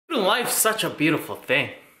Isn't life such a beautiful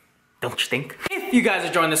thing? Don't you think? If you guys are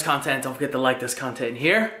enjoying this content, don't forget to like this content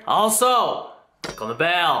here. Also, click on the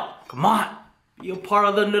bell. Come on, be a part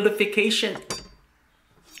of the notification.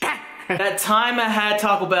 That time I had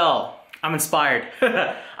Taco Bell, I'm inspired.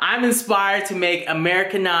 I'm inspired to make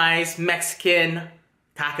Americanized Mexican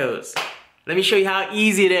tacos. Let me show you how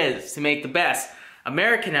easy it is to make the best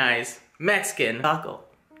Americanized Mexican taco.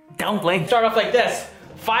 Don't blink. Start off like this.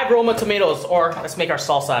 5 Roma tomatoes, or let's make our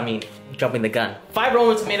salsa, jumping the gun. 5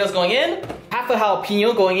 Roma tomatoes going in, half a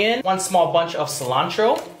jalapeno going in, 1 small bunch of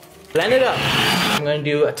cilantro. Blend it up. I'm gonna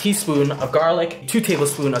do a teaspoon of garlic, 2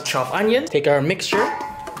 tablespoons of chopped onion. Take our mixture,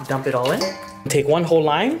 dump it all in. Take 1 whole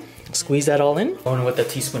lime, squeeze that all in. Going with a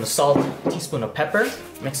teaspoon of salt, teaspoon of pepper.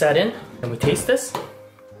 Mix that in, and we taste this.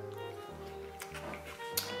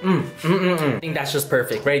 I think that's just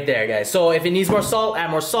perfect right there, guys. So if it needs more salt,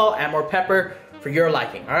 add more pepper for your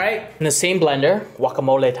liking, all right? In the same blender,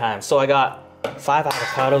 guacamole time. So I got 5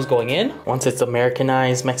 avocados going in. Once it's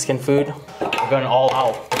Americanized Mexican food, we're going all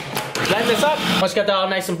out. Blend this up. Once you got that all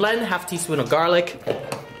nice and blend, half a teaspoon of garlic.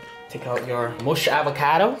 Take out your mushed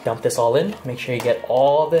avocado. Dump this all in. Make sure you get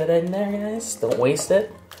all of it in there, guys. Don't waste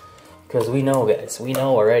it. Because we know, guys, we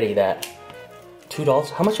know already that $2.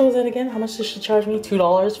 How much was it again? How much did she charge me?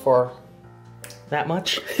 $2 for that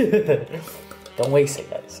much? Don't waste it,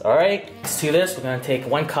 guys. All right, let's do this. We're gonna take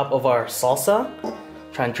 1 cup of our salsa.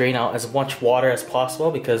 Try and drain out as much water as possible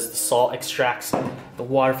because the salt extracts the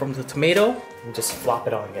water from the tomato. And just flop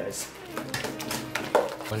it on, guys.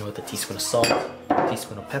 Going with a teaspoon of salt, a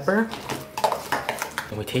teaspoon of pepper.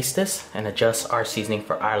 And we taste this and adjust our seasoning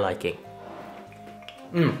for our liking.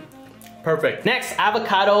 Perfect. Next,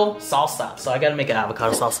 avocado salsa. So I gotta make an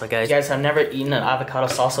avocado salsa, guys. You guys have never eaten an avocado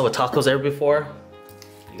salsa with tacos ever before?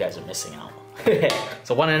 You guys are missing out.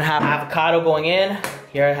 So 1.5 avocado going in.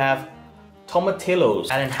 Here I have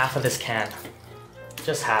tomatillos. Add in half of this can.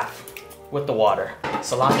 Just half with the water.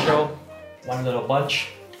 Cilantro, 1 little bunch.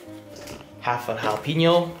 Half a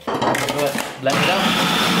jalapeno. Good. Blend it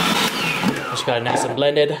up. Just got it nice and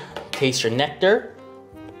blended. Taste your nectar.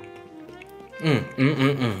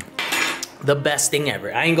 The best thing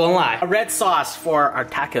ever, I ain't gonna lie. A red sauce for our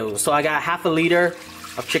tacos. So I got half a liter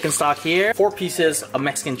of chicken stock here, 4 pieces of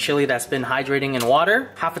Mexican chili that's been hydrating in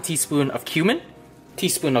water, half a teaspoon of cumin,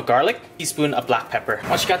 teaspoon of garlic, teaspoon of black pepper.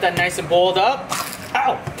 Once you got that nice and boiled up,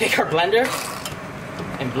 take our blender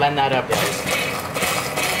and blend that up,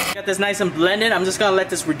 guys. Got this nice and blended. I'm just gonna let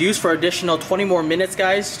this reduce for additional 20 more minutes,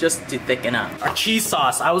 guys, just to thicken up. Our cheese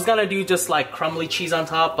sauce, I was gonna do just like crumbly cheese on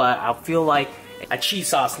top, but I feel like a cheese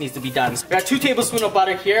sauce needs to be done. So I got 2 tablespoons of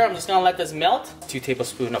butter here. I'm just gonna let this melt. 2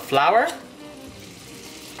 tablespoons of flour.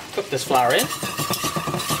 Cook this flour in.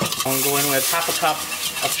 I'm going with half a cup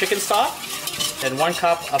of chicken stock, then 1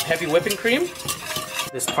 cup of heavy whipping cream.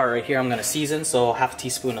 This part right here I'm gonna season, so half a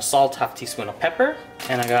teaspoon of salt, half a teaspoon of pepper,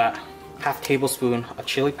 and I got half tablespoon of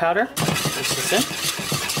chili powder. Mix this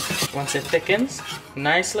in. Once it thickens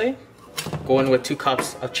nicely, go in with 2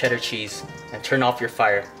 cups of cheddar cheese and turn off your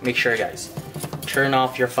fire. Make sure, guys, turn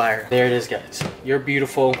off your fire. There it is, guys. Your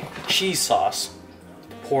beautiful cheese sauce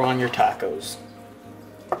to pour on your tacos.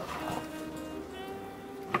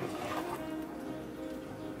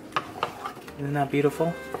 Isn't that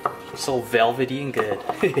beautiful? So velvety and good.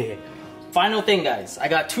 Final thing, guys. I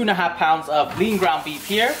got 2.5 pounds of lean ground beef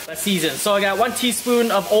here. Let's season. So I got 1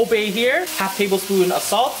 teaspoon of Old Bay here, half tablespoon of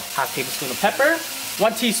salt, half tablespoon of pepper,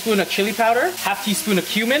 1 teaspoon of chili powder, half teaspoon of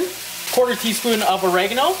cumin, 1/4 teaspoon of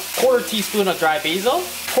oregano, 1/4 teaspoon of dry basil,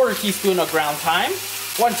 1/4 teaspoon of ground thyme,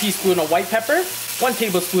 1 teaspoon of white pepper, 1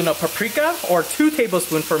 tablespoon of paprika, or 2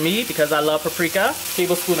 tablespoons for me because I love paprika,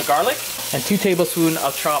 tablespoon of garlic, and 2 tablespoons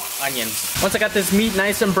of chopped onions. Once I got this meat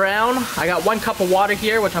nice and brown, I got 1 cup of water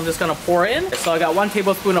here, which I'm just gonna pour in. So I got 1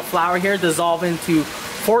 tablespoon of flour here, dissolve into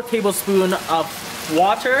 4 tablespoons of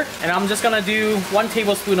water, and I'm just gonna do 1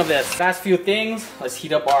 tablespoon of this. Last few things, let's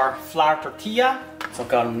heat up our flour tortilla. So I've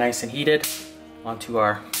got them nice and heated onto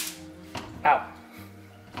our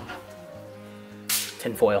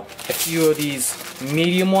tin foil. A few of these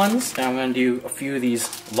medium ones, and I'm gonna do a few of these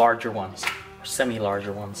larger ones, or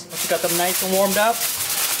semi-larger ones. Once you got them nice and warmed up,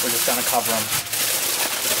 we're just gonna cover them.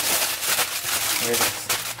 There it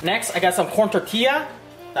is. Next, I got some corn tortilla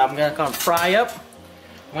that I'm gonna fry up.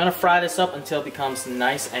 I'm gonna fry this up until it becomes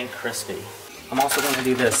nice and crispy. I'm also gonna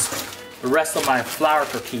do this, the rest of my flour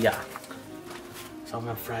tortilla. So I'm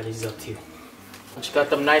gonna fry these up too. Once you got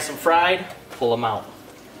them nice and fried, pull them out.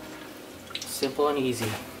 Simple and easy.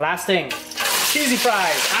 Last thing, cheesy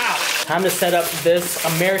fries. Time to set up this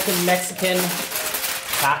American-Mexican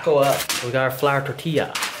taco up. We got our flour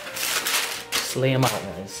tortilla. Just lay them out,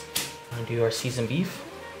 guys. I'm gonna do our seasoned beef.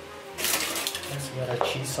 Next we got our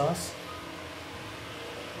cheese sauce.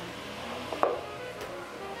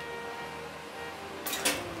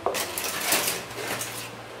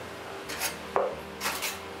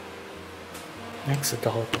 Next, a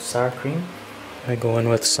dollop of sour cream. I go in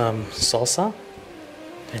with some salsa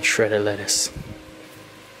and shredded lettuce.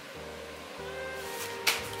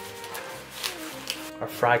 Our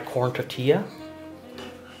fried corn tortilla.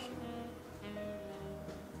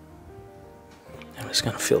 I'm just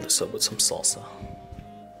gonna fill this up with some salsa.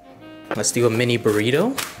 Let's do a mini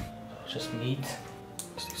burrito. Just meat.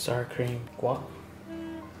 Let's do sour cream, guac,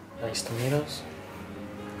 diced tomatoes,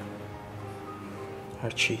 our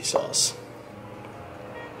cheese sauce.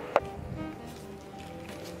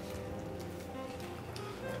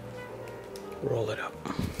 Roll it up.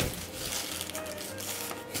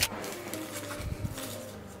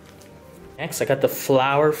 Next, I got the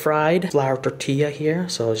flour tortilla here.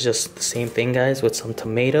 So it's just the same thing, guys, with some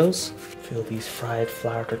tomatoes. Fill these fried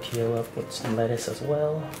flour tortilla up with some lettuce as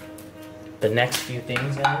well. The next few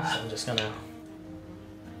things, guys, I'm just gonna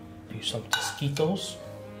do some taquitos.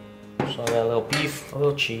 So I got a little beef, a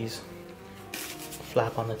little cheese.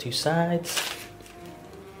 Flap on the two sides.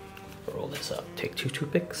 Roll this up. Take 2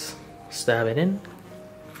 toothpicks. Stab it in.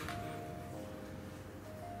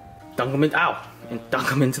 Dunk them in, ow! And dunk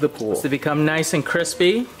them into the pool. Once they become nice and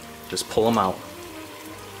crispy, just pull them out.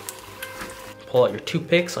 Pull out your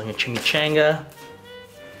toothpicks on your chimichanga.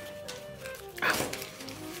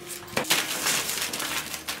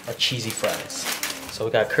 Our cheesy fries. So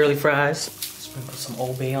we got curly fries. Sprinkle some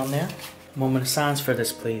Old Bay on there. Moment of silence for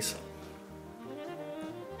this, please.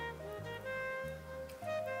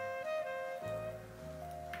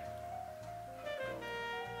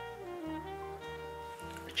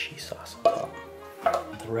 Cheese sauce on top.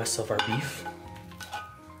 The rest of our beef.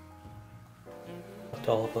 A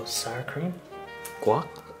dollop of sour cream, guac,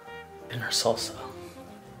 and our salsa.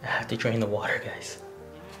 I had to drain the water, guys.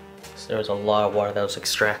 So there was a lot of water that was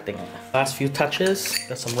extracting it. Last few touches.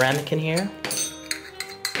 Got some ramekin here.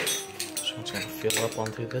 So I'm just gonna fill up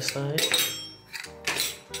onto this side.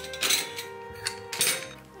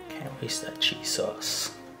 Can't waste that cheese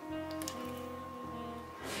sauce.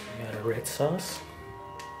 We got a red sauce.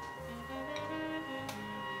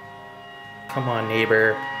 Come on,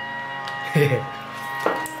 neighbor.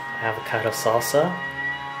 Avocado salsa.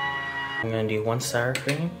 I'm gonna do 1 sour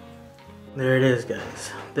cream. There it is,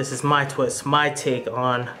 guys. This is my twist, my take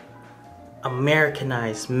on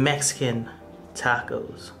Americanized Mexican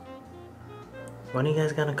tacos. When are you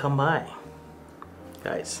guys gonna come by?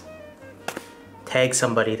 Guys, tag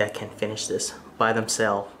somebody that can finish this by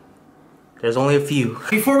themselves. There's only a few.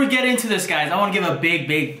 Before we get into this, guys, I want to give a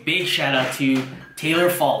big shout out to Taylor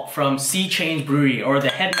Falk from Sea Change Brewery, or the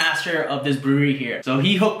headmaster of this brewery here. So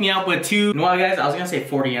he hooked me up with 2, you know what, guys, I was gonna say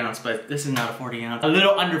 40 ounce, but this is not a 40 ounce. A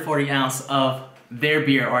little under 40 ounce of their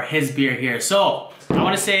beer, or his beer here. So I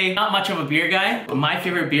want to say, not much of a beer guy, but my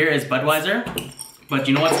favorite beer is Budweiser. But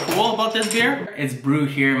you know what's cool about this beer? It's brewed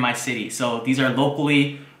here in my city. So these are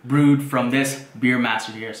locally brewed from this beer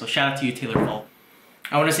master here. So shout out to you, Taylor Falk.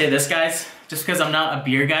 I want to say this, guys, just because I'm not a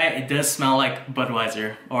beer guy, it does smell like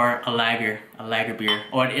Budweiser or a lager beer,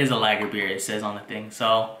 or it is a lager beer, it says on the thing.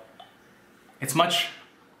 So it's much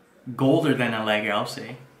golder than a lager, I'll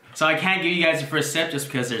say. So I can't give you guys the first sip just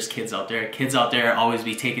because there's kids out there. Kids out there always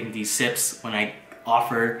be taking these sips when I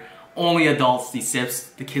offer only adults these sips.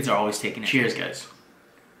 The kids are always taking it. Cheers, guys.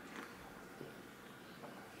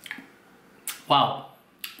 Wow.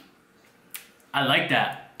 I like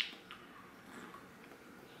that.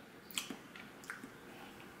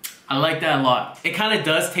 I like that a lot. It kind of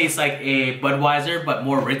does taste like a Budweiser, but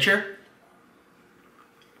more richer.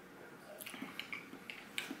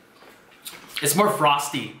 It's more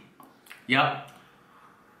frosty. Yep.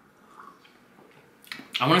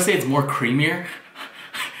 I want to say it's more creamier.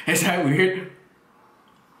 Is that weird?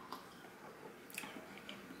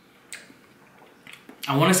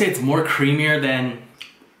 I want to say it's more creamier than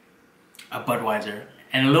a Budweiser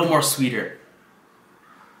and a little more sweeter.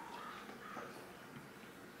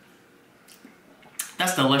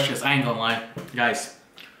 That's delicious, I ain't gonna lie. Guys,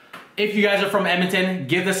 if you guys are from Edmonton,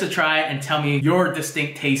 give this a try and tell me your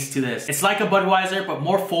distinct taste to this. It's like a Budweiser, but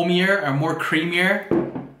more foamier or more creamier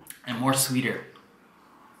and more sweeter.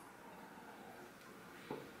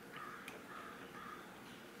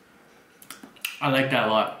 I like that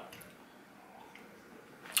a lot.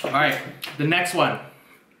 All right, the next one.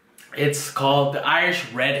 It's called the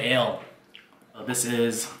Irish Red Ale. This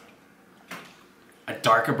is a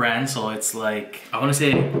darker brand, so it's like, I want to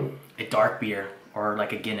say a dark beer or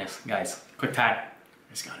like a Guinness. Guys, quick tag.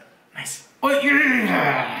 I just got it. Nice. Oh,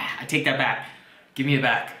 yeah. I take that back. Give me it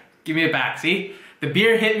back. Give me it back. See? The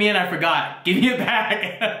beer hit me and I forgot. Give me it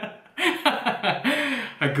back.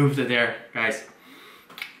 I goofed it there, guys.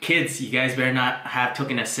 Kids, you guys better not have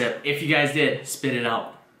taken a sip. If you guys did, spit it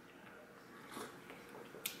out.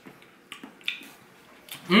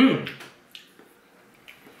 I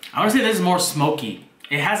want to say this is more smoky.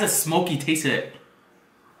 It has a smoky taste to it.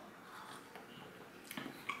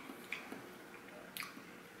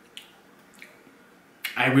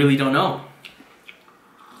 I really don't know.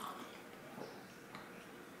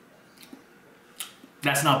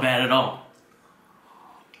 That's not bad at all.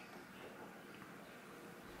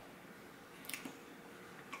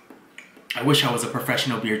 I wish I was a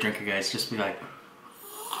professional beer drinker, guys. Just be like,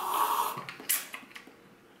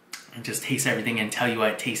 and just taste everything and tell you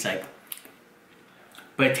what it tastes like.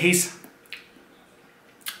 But it tastes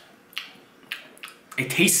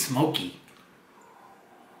smoky.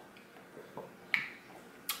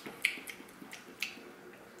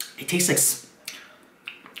 It tastes like,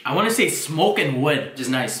 I want to say smoke and wood, which is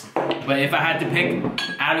nice. But if I had to pick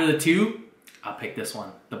out of the two, I'll pick this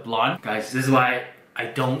one, the blonde. Guys, this is why I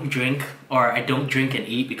don't drink, or I don't drink and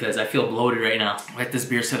eat, because I feel bloated right now. Let this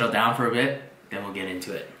beer settle down for a bit, then we'll get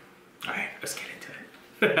into it. All right, let's get into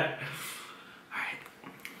it. All right,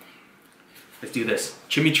 let's do this.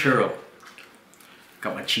 Chimichurro.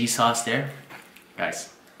 Got my cheese sauce there.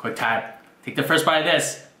 Guys, quick time. Take the first bite of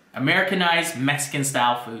this. Americanized Mexican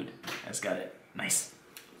style food. That's got it. Nice.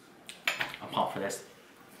 I'm pumped for this.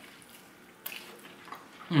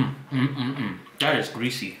 That is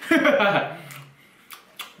greasy.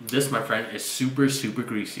 This, my friend, is super, super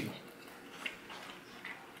greasy.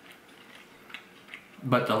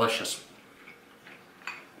 But delicious.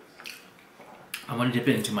 I want to dip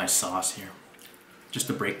it into my sauce here, just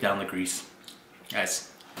to break down the grease.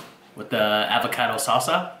 Guys, with the avocado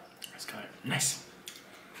salsa, it's got it. Nice.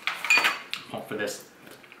 I'm pumped for this.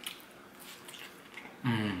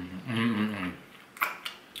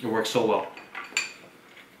 It works so well.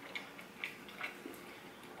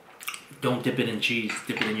 Don't dip it in cheese,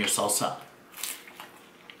 dip it in your salsa.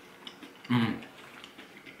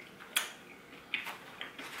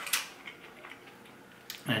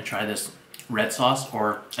 And try this red sauce,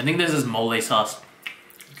 or I think this is mole sauce.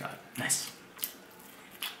 Got it. Nice.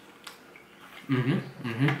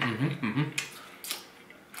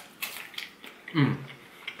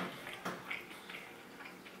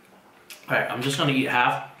 Alright, I'm just gonna eat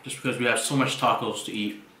half, just because we have so much tacos to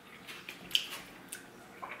eat.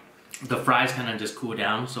 The fries kind of just cool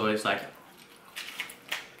down, so it's like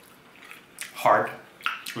hard,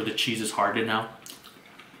 or the cheese is hardened now.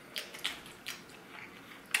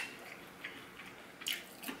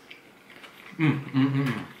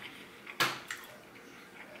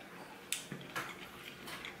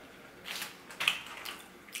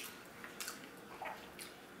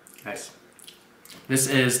 Nice. This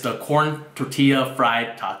is the corn tortilla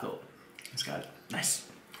fried taco. It's got it. Nice.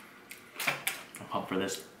 I'm pumped for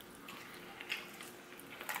this.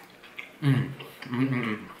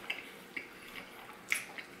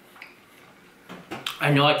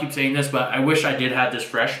 I know I keep saying this, but I wish I did have this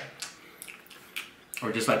fresh,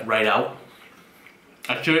 or just like right out.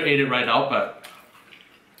 I should have ate it right out, but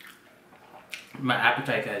my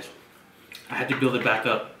appetite, guys, I had to build it back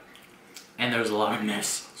up, and there was a lot of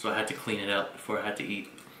mess, so I had to clean it up before I had to eat.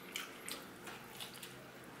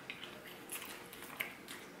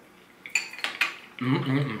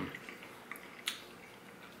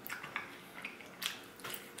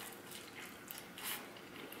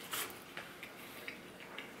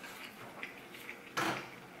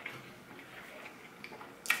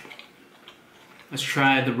 Let's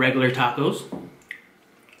try the regular tacos.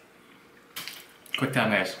 Quick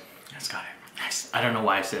time, guys. That's got it. Nice. I don't know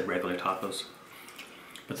why I said regular tacos,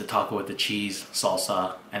 but the taco with the cheese,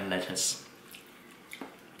 salsa, and lettuce.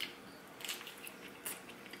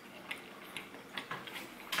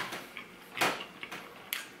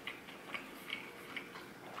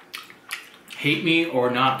 Hate me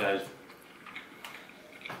or not, guys,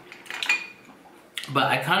 but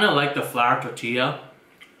I kind of like the flour tortilla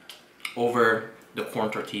over the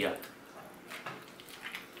corn tortilla.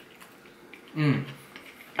 I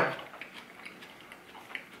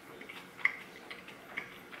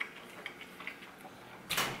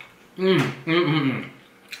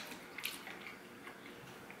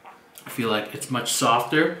feel like it's much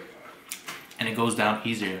softer and it goes down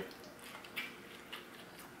easier.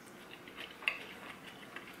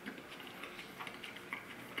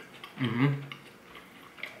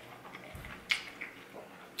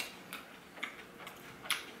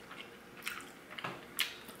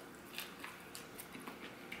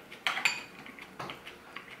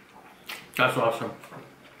 That's awesome.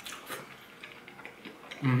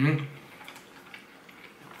 Mm-hmm.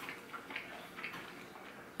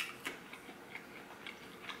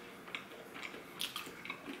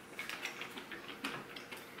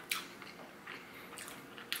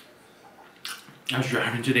 I was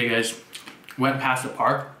driving today, guys. Went past the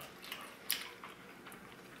park.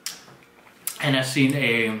 And I seen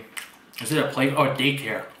is it a play or a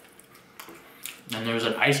daycare? And there was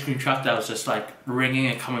an ice cream truck that was just like ringing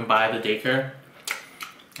and coming by the daycare.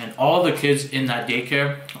 And all the kids in that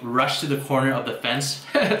daycare rushed to the corner of the fence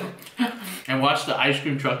and watched the ice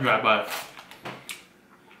cream truck drive by.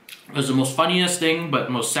 It was the most funniest thing, but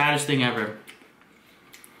the most saddest thing ever.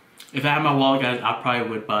 If I had my wallet, guys, I probably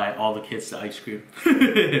would buy all the kids the ice cream.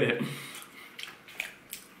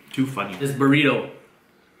 Too funny. This burrito.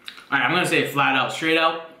 Alright, I'm gonna say it flat out, straight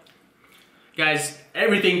out. Guys,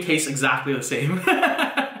 everything tastes exactly the same.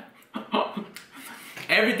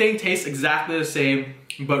 Everything tastes exactly the same,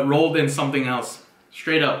 but rolled in something else.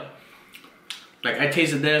 Straight up. Like, I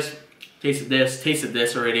tasted this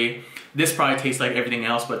already. This probably tastes like everything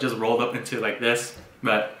else, but just rolled up into like this.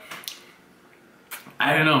 But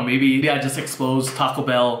I don't know, maybe I just exposed Taco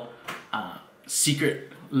Bell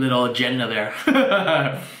secret little agenda there.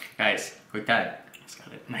 Guys, quick that. It's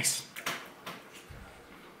got it nice.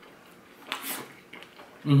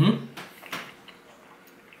 Mm-hmm.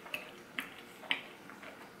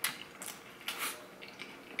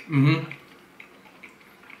 Mm-hmm.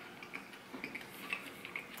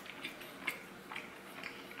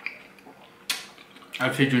 I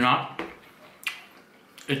kid you not.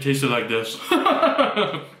 It tasted like this.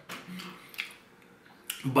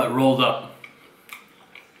 But rolled up.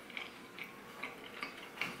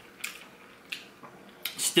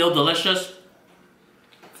 Still delicious.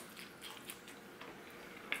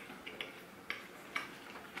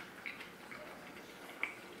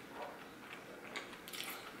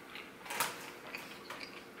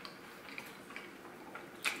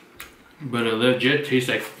 But it legit tastes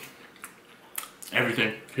like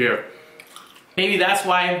everything here. Maybe that's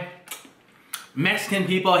why Mexican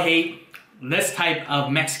people hate this type of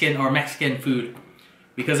Mexican or Mexican food,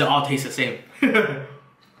 because it all tastes the same.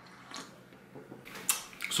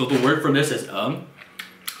 So the word for this is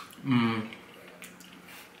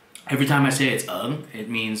Every time I say it's it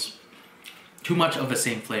means too much of the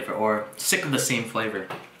same flavor or sick of the same flavor.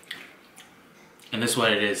 And this is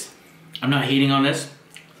what it is. I'm not hating on this.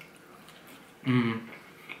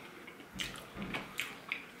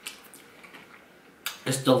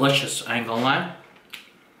 It's delicious, I ain't gonna lie.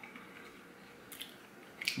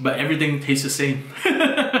 But everything tastes the same.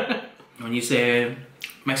 When you say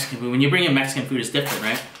Mexican food, when you bring in Mexican food, it's different,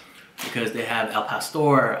 right? Because they have El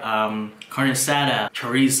Pastor, carne asada,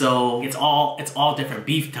 chorizo. It's all different.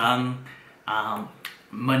 Beef tongue,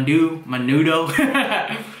 menudo.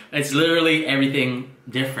 It's literally everything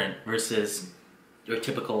different versus your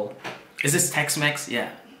typical. Is this Tex-Mex?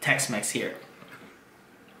 Yeah, Tex-Mex here.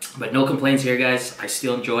 But no complaints here, guys. I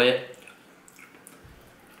still enjoy it.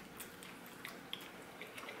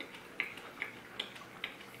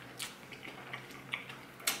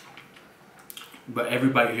 But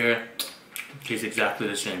everybody here tastes exactly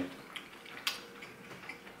the same.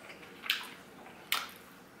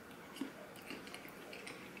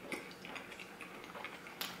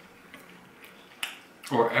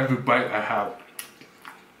 Or every bite I have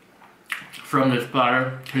from this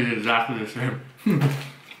platter tastes exactly the same.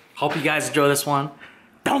 Hope you guys enjoy this one.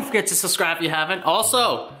 Don't forget to subscribe if you haven't.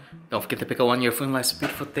 Also, don't forget to pick up one of your Food Life's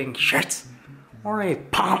Beautiful Thing shirts. Or a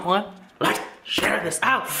pump one. Like, share this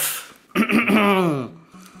out. Come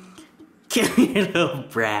here, little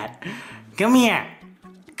brat. Come here.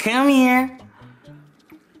 Come here.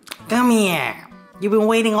 Come here. You've been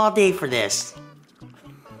waiting all day for this.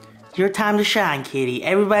 Your time to shine, kitty.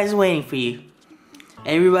 Everybody's waiting for you.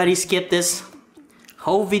 Everybody skip this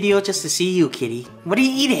whole video just to see you, kitty. What are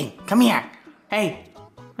you eating? Come here. Hey,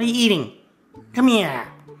 what are you eating? Come here.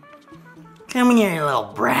 Come here, you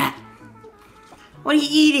little brat. What are you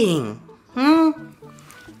eating?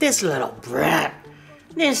 This little brat.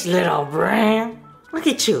 This little brat. Look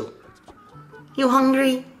at you. You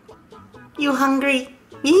hungry? You hungry?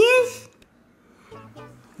 Yes?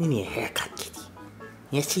 You need a haircut, kitty.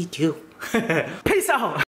 Yes, you do. Peace out.